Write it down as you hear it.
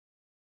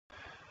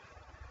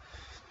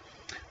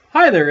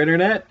Hi there,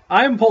 Internet.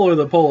 I'm Polar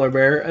the Polar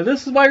Bear, and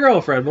this is my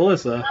girlfriend,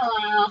 Melissa.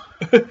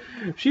 Hello.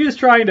 She is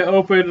trying to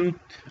open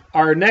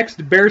our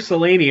next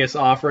Bearcellaneous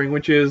offering,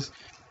 which is,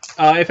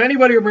 if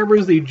anybody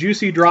remembers the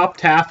Juicy Drop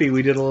Taffy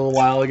we did a little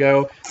while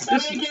ago.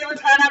 This gave a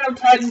 10 out of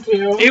 10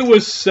 too. It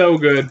was so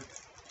good.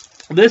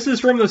 This is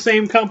from the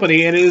same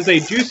company, and it is a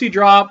Juicy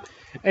Drop,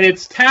 and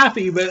it's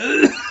taffy, but...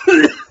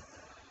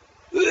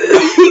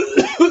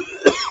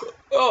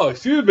 Oh,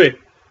 excuse me.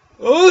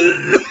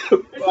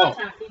 It's not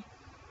taffy.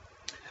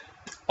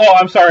 Oh,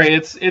 I'm sorry.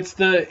 It's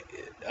the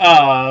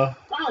Lollipop.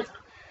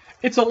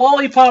 it's a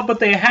lollipop, but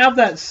they have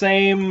that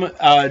same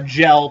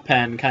gel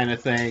pen kind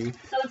of thing.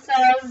 So it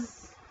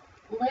says,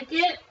 lick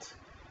it,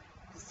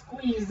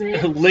 squeeze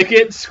it. Lick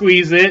it,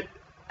 squeeze it.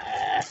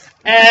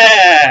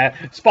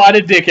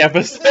 Spotted dick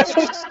episode. So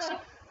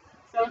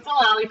it's a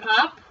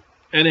lollipop.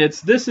 And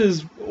this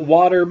is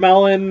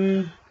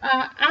watermelon.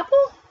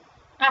 Apple?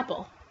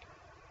 Apple.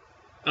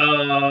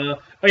 Oh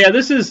yeah,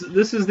 this is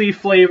the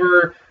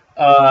flavor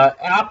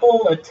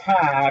Apple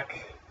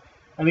Attack,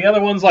 and the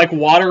other one's like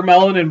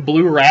watermelon and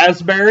blue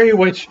raspberry,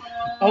 which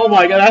oh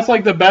my god, that's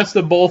like the best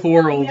of both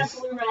worlds. Yeah,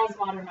 blue raz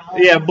watermelon.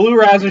 Yeah, blue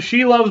raz.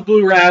 She loves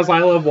blue raz. I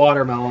love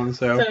watermelon.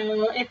 So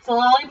it's a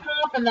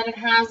lollipop, and then it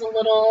has a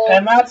little.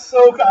 And that's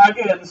so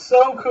again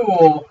so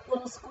cool.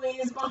 Little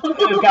squeeze bottle.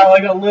 It's got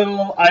like a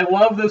little. I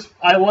love this.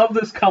 I love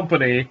this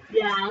company.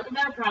 Yeah,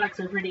 their products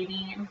are pretty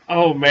neat.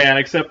 Oh man,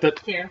 except that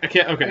Here. I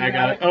can't. Okay, I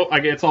got it. Oh,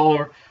 it's all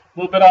over. A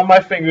little bit on my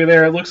finger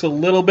there. It looks a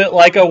little bit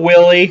like a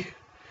willy.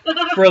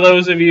 For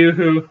those of you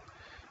who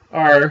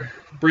are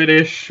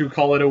British, who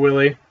call it a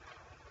willy.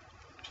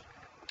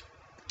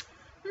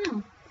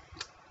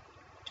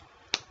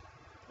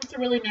 It's a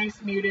really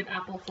nice muted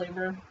apple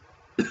flavor.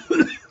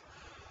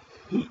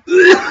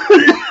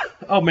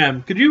 Oh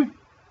man, could you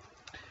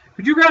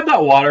grab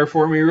that water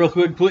for me real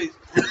quick, please?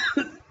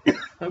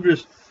 I'm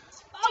just.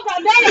 Oh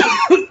god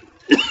damn!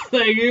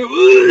 Thank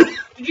you.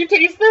 Did you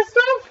taste this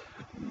stuff?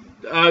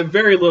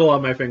 Very little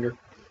on my finger.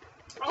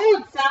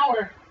 Oh, it's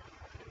sour.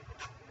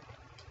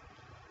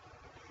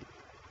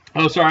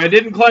 Oh, sorry, I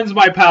didn't cleanse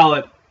my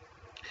palate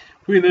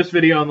between this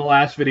video and the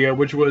last video,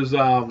 which was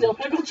Dill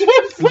pickle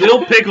chips.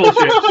 dill pickle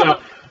chips.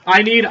 So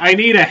I need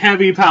a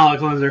heavy palate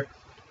cleanser.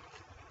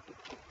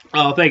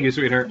 Oh, thank you,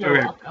 sweetheart. You're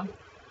okay, welcome.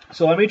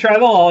 so let me try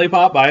the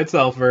lollipop by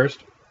itself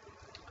first.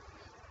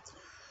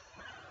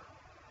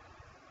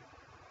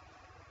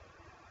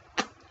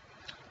 It's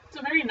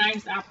a very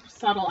nice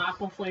subtle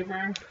apple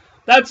flavor.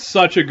 That's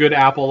such a good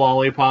apple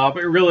lollipop.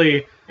 It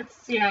really.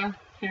 It's yeah.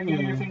 Here, give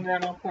me your finger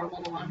and I'll pour a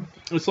little one.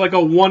 It's like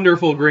a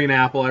wonderful green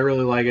apple. I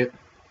really like it.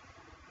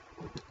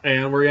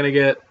 And we're gonna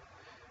get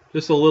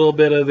just a little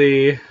bit of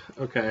the.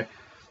 Okay.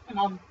 And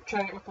I'll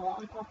try it with the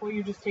lollipop, or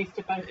you just taste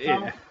it by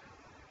itself.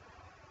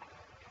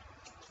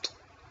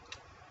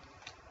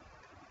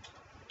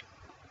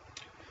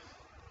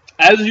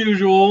 Yeah. As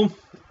usual,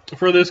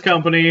 for this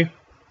company,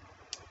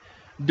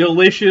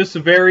 delicious,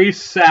 very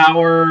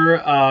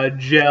sour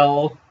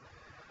gel.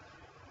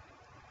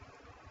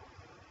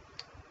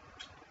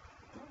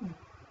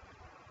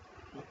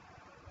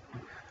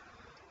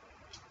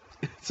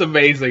 It's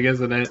amazing,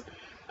 isn't it?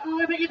 Oh,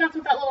 I bet you that's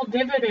what that little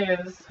divot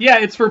is. Yeah,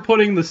 it's for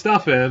putting the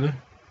stuff in.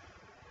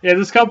 Yeah,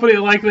 this company,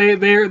 like,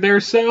 they're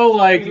so,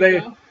 like,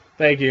 Go.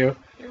 Thank you.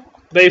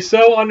 They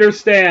so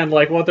understand,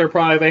 like, what their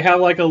product, they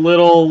have, like, a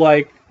little,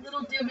 like...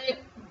 Little divot.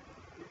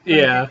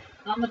 Yeah.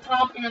 On the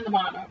top and the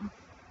bottom.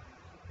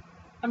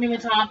 I mean the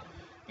top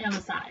and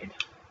the side.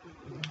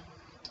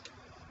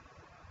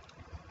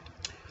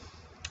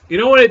 You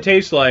know what it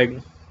tastes like?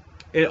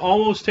 It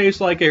almost tastes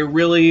like a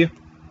really...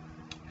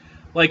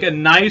 like a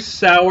nice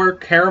sour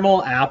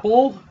caramel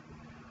apple.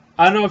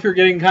 I don't know if you're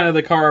getting kind of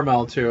the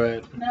caramel to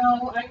it.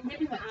 No, I'm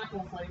getting the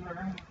apple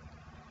flavor.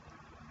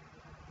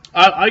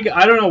 I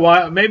don't know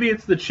why. Maybe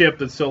it's the chip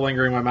that's still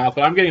lingering in my mouth,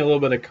 but I'm getting a little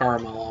bit of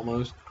caramel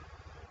almost.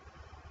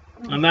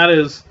 And that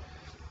is,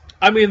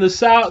 I mean, the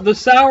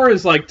sour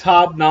is like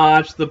top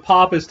notch. The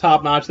pop is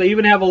top notch. They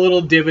even have a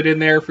little divot in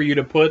there for you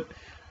to put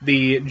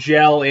the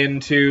gel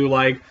into.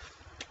 Like,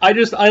 I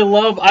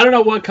don't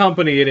know what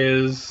company it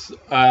is,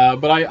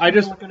 but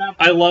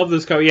I love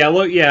this company. Yeah,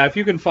 look, yeah, if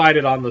you can find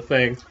it on the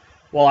thing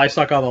while I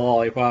suck on the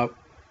lollipop.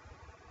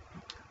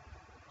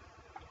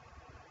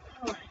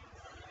 Alright.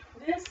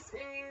 This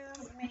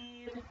is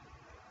made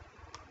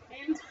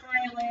in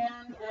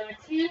Thailand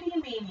at Candy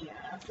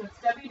Mania. So it's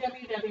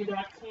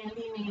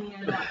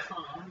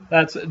www.candymania.com.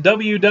 That's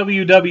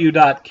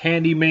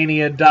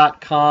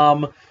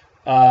www.candymania.com.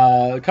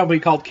 A company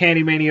called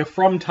Candy Mania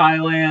from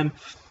Thailand.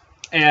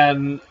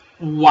 And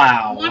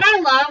wow. What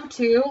I love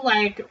too,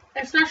 like,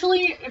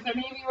 especially if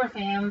any of you are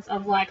fans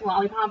of like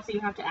lollipops that you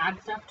have to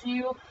add stuff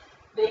to,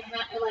 they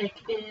have like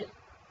it.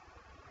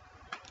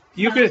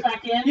 You could,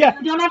 back in. yeah.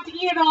 You don't have to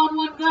eat it all in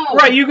one go.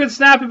 Right, you can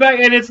snap it back,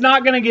 and it's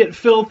not going to get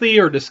filthy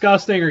or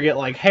disgusting or get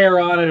like hair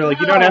on it, or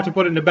like you don't have to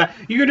put it in the back.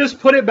 You can just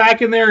put it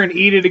back in there and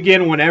eat it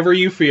again whenever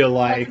you feel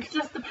like. It's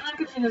just the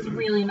packaging is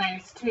really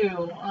nice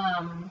too.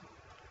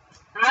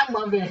 I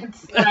love it.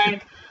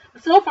 Like,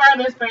 So far,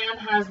 this brand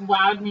has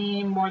wowed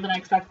me more than I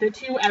expected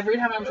to. Every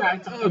time I've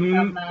tried something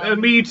from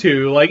them. Me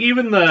too. Like,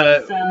 even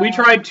we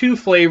tried 2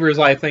 flavors,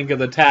 I think, of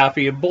the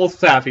taffy, and both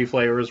taffy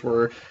flavors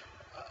were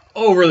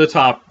over the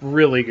top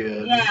really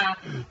good. Yeah,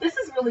 this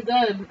is really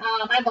good.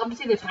 I'd love to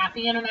see the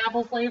taffy in an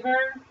apple flavor,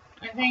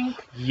 I think.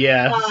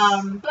 Yes.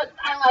 But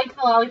I like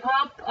the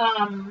lollipop.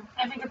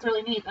 I think it's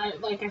really neat.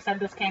 Like I said,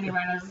 this candy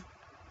brand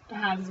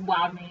has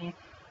wowed me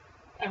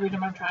every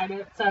time I've tried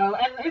it. So,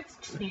 and it's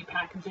just neat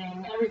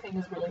packaging. Everything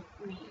is really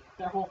neat.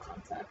 Their whole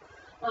concept.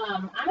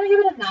 I'm gonna give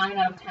it a 9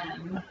 out of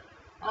 10.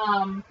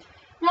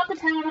 Not the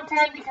 10 out of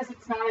 10 because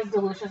it's not as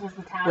delicious as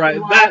the taffy. Right,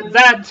 was.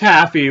 that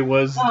taffy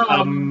was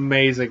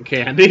amazing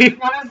candy.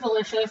 Not as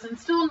delicious and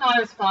still not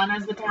as fun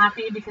as the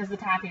taffy because the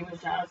taffy was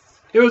just.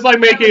 It was like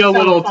making a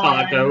little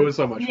fun. taco. It was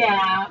so much fun.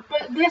 Yeah,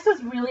 but this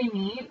is really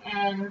neat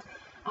and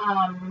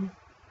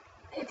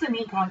it's a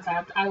neat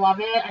concept. I love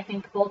it. I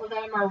think both of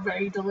them are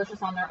very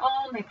delicious on their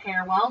own. They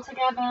pair well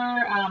together.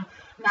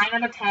 9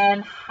 out of 10.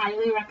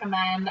 Highly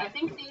recommend. I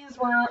think these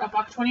were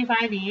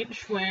 $1.25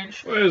 each,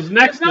 which is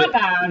not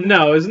bad.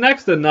 No, it's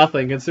next to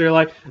nothing. Consider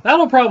like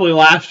that'll probably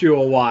last you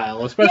a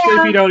while, especially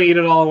if you don't eat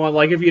it all in one.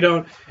 Like if you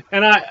don't,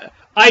 and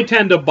I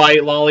tend to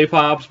bite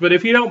lollipops, but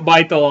if you don't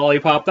bite the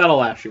lollipop, that'll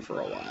last you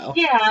for a while.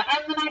 Yeah,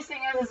 and the nice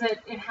thing is that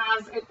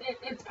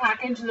it's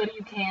packaged that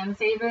you can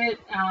save it.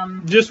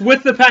 Just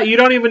with the you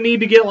don't even need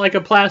to get like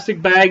a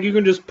plastic bag. You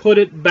can just put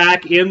it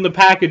back in the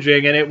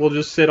packaging, and it will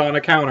just sit on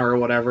a counter or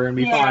whatever and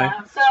be fine.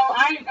 Yeah, so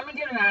I'm gonna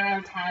give it a 9 out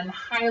of 10.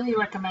 Highly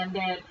recommend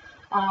it.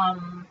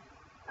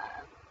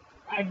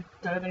 I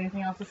don't have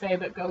anything else to say,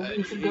 but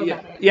you should go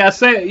get it.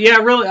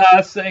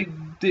 Really, say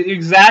the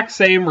exact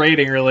same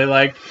rating, really.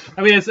 Like,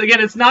 I mean,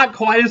 it's not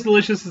quite as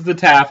delicious as the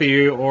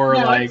taffy, or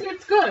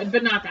it's good,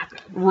 but not that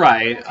good.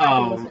 Right.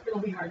 It'll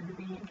be hard to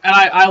beat. And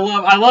I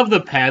love the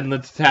pen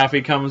that the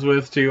taffy comes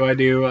with too. I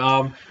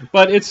do.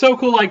 But it's so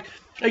cool. Like,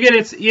 again,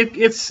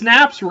 it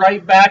snaps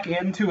right back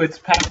into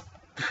its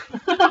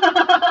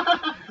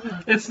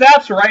It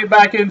snaps right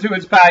back into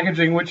its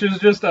packaging, which is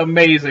just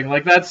amazing.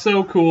 Like, that's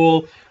so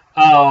cool.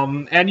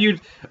 And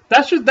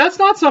that's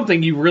not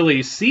something you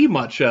really see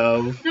much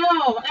of.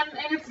 No,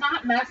 and it's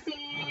not messy.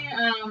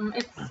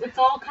 It's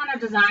all kind of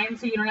designed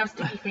so you don't have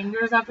sticky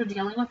fingers after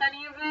dealing with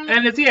any of it.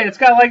 And it's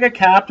got like a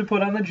cap to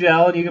put on the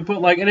gel, and you can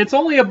put and it's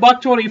only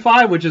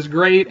 $1.25, which is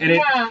great,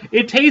 and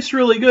it tastes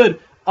really good.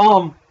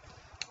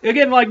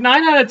 Again, like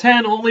 9 out of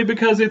 10 only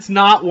because it's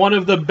not one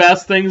of the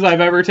best things I've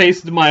ever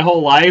tasted in my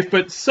whole life,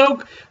 but so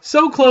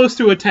close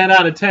to a 10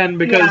 out of 10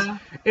 because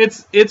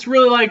it's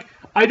really like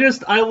I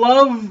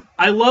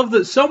love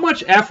that so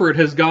much effort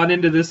has gone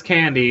into this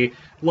candy.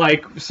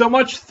 Like, so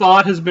much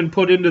thought has been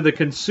put into the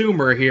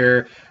consumer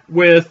here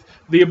with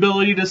the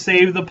ability to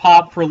save the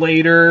pop for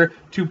later,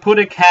 to put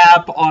a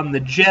cap on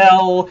the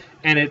gel,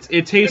 and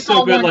it tastes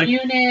so good. It's all one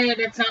unit.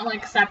 It's not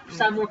like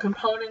several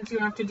components you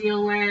have to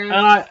deal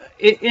with.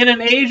 In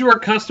an age where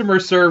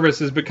customer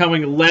service is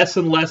becoming less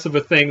and less of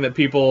a thing that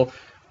people,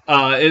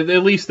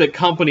 at least that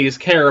companies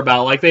care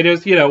about, like they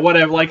just,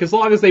 whatever. Like as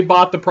long as they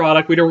bought the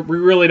product, we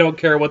really don't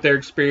care what their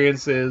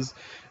experience is.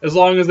 As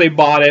long as they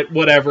bought it,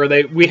 whatever.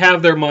 We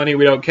have their money.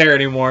 We don't care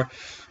anymore.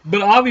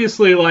 But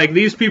obviously, like,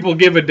 these people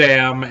give a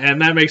damn,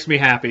 and that makes me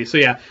happy. So,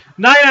 yeah,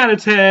 9 out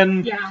of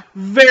 10. Yeah.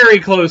 Very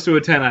close to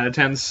a 10 out of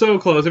 10. So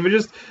close. If it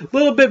just a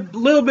little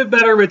bit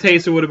better of a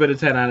taste, it would have been a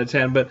 10 out of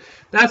 10. But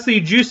that's the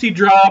Juicy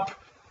Drop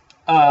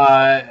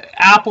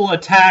Apple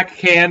Attack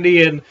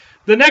Candy. And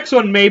the next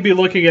one may be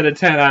looking at a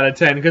 10 out of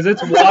 10 because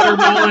it's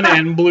watermelon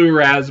and blue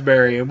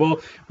raspberry. And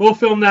we'll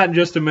film that in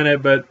just a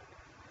minute, but...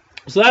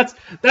 So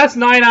that's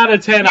 9 out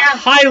of 10. Yeah,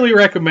 highly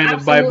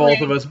recommended by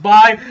both of us.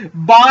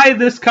 Buy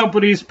this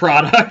company's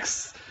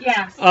products.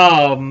 Yes.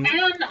 And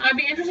I'd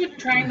be interested in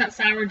trying that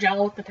sour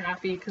gel with the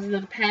taffy because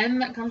the pen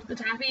that comes with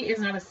the taffy is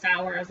not as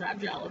sour as that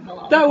gel in the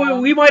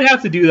lollipop. We might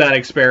have to do that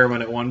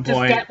experiment at one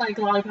point. Just get like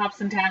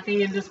lollipops and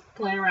taffy and just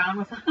play around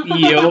with them.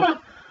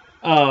 Yep.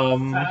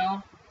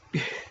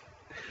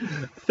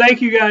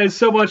 Thank you guys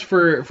so much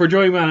for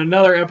joining me on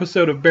another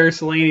episode of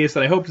Bearcellaneous,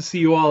 and I hope to see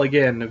you all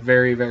again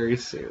very, very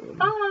soon.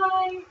 Bye.